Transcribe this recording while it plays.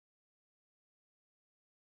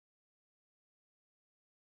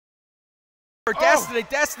for Destiny.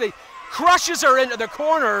 Destiny crushes her into the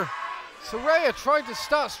corner. Saraya tried to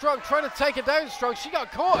start strong, trying to take her down strong. She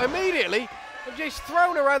got caught immediately and just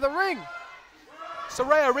thrown around the ring.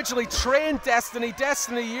 Saraya originally trained Destiny.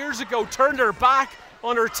 Destiny years ago turned her back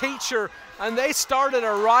on her teacher, and they started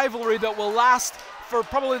a rivalry that will last for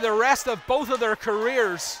probably the rest of both of their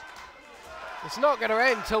careers. It's not going to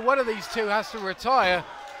end until one of these two has to retire.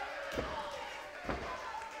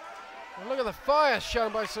 And look at the fire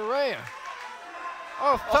shown by Saraya.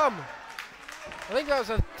 Oh, thumb. I think that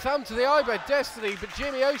was a thumb to the eye by Destiny, but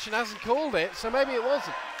Jimmy Ocean hasn't called it, so maybe it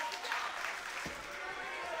wasn't.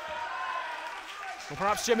 Well,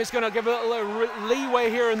 perhaps Jimmy's going to give a little leeway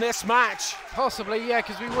here in this match. Possibly, yeah,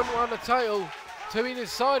 because we wouldn't want the title to be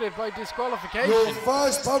decided by disqualification. Your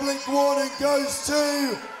first public warning goes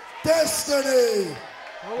to Destiny.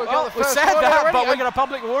 Well, we said that, but we got a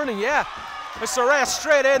public warning, yeah. With Saraya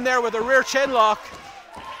straight in there with a rear chin lock.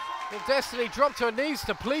 Well, Destiny dropped her knees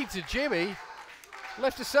to plead to Jimmy.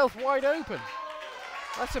 Left herself wide open.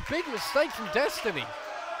 That's a big mistake from Destiny.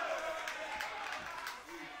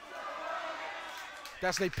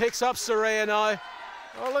 Destiny picks up Saraya now.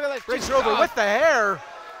 Oh, look at that. Brings her over with the hair.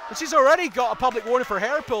 And she's already got a public warning for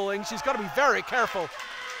hair pulling. She's got to be very careful.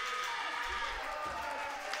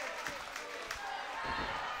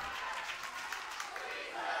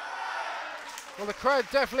 Well, the crowd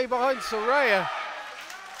definitely behind Saraya.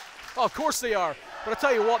 Oh, of course they are. But I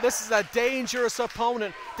tell you what, this is a dangerous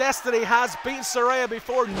opponent. Destiny has beaten Saraya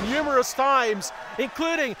before numerous times,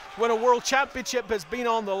 including when a World Championship has been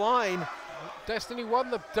on the line. Destiny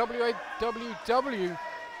won the WAWW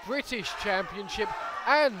British Championship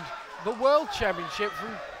and the World Championship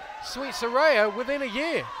from Sweet Saraya within a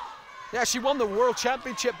year. Yeah, she won the World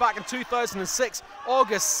Championship back in 2006,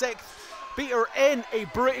 August 6th. Beat her in a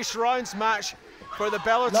British Rounds match for the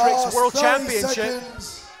Bellatrix World Championship.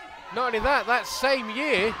 Seconds. Not only that, that same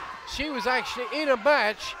year, she was actually in a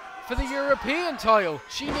match for the European title.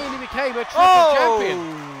 She nearly became a triple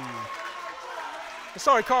champion.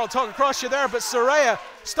 Sorry, Carl, talking across you there, but Saraya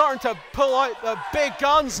starting to pull out the big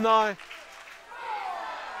guns now.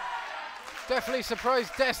 Definitely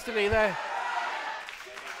surprised Destiny there.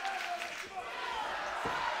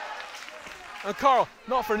 And Carl,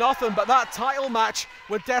 not for nothing, but that title match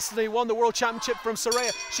when Destiny won the World Championship from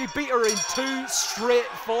Saraya, she beat her in 2 straight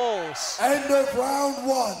falls. End of round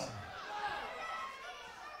 1.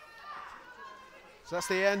 So that's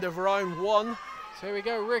the end of round 1. So here we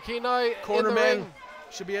go, Ricky now Cornermen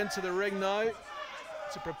should be into the ring now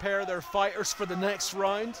to prepare their fighters for the next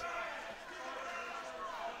round.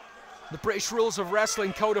 The British rules of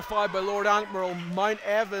wrestling codified by Lord Admiral Mount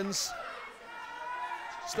Evans.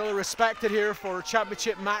 Still respected here for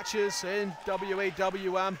championship matches in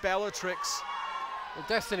WAW and Bellatrix. Well,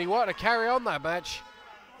 Destiny wanted to carry on that match.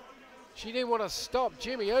 She didn't want to stop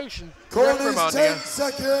Jimmy Ocean. Corners 10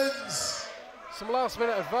 seconds. Some last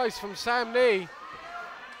minute advice from Sam Nee.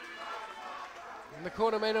 And the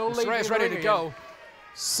cornermen all leaving. Saraya's ready to go.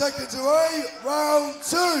 Seconds away, round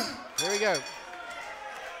 2. Here we go.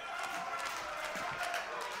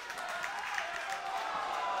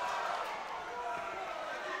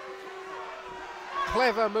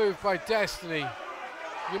 Clever move by Destiny.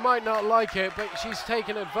 You might not like it, but she's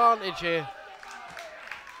taking advantage here.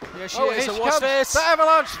 Yeah, she is. So watch this. The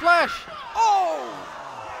avalanche splash. Oh!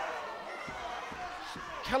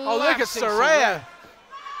 Oh, look at Saraya.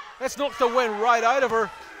 Let's knock the wind right out of her.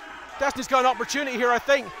 Destiny's got an opportunity here, I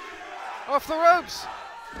think. Off the ropes.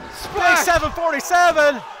 Splash.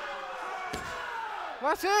 747.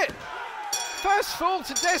 That's it. First fall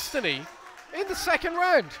to Destiny in the second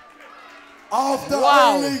round. After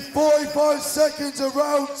only 45 seconds of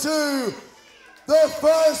round 2, the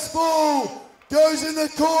first fall goes in the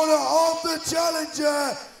corner of the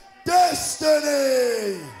challenger,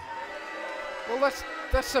 Destiny. Well,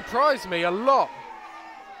 that surprised me a lot.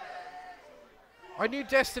 I knew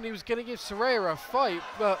Destiny was going to give Saraya a fight,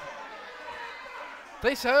 but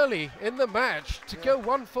this early in the match to go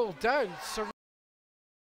 1 fall down,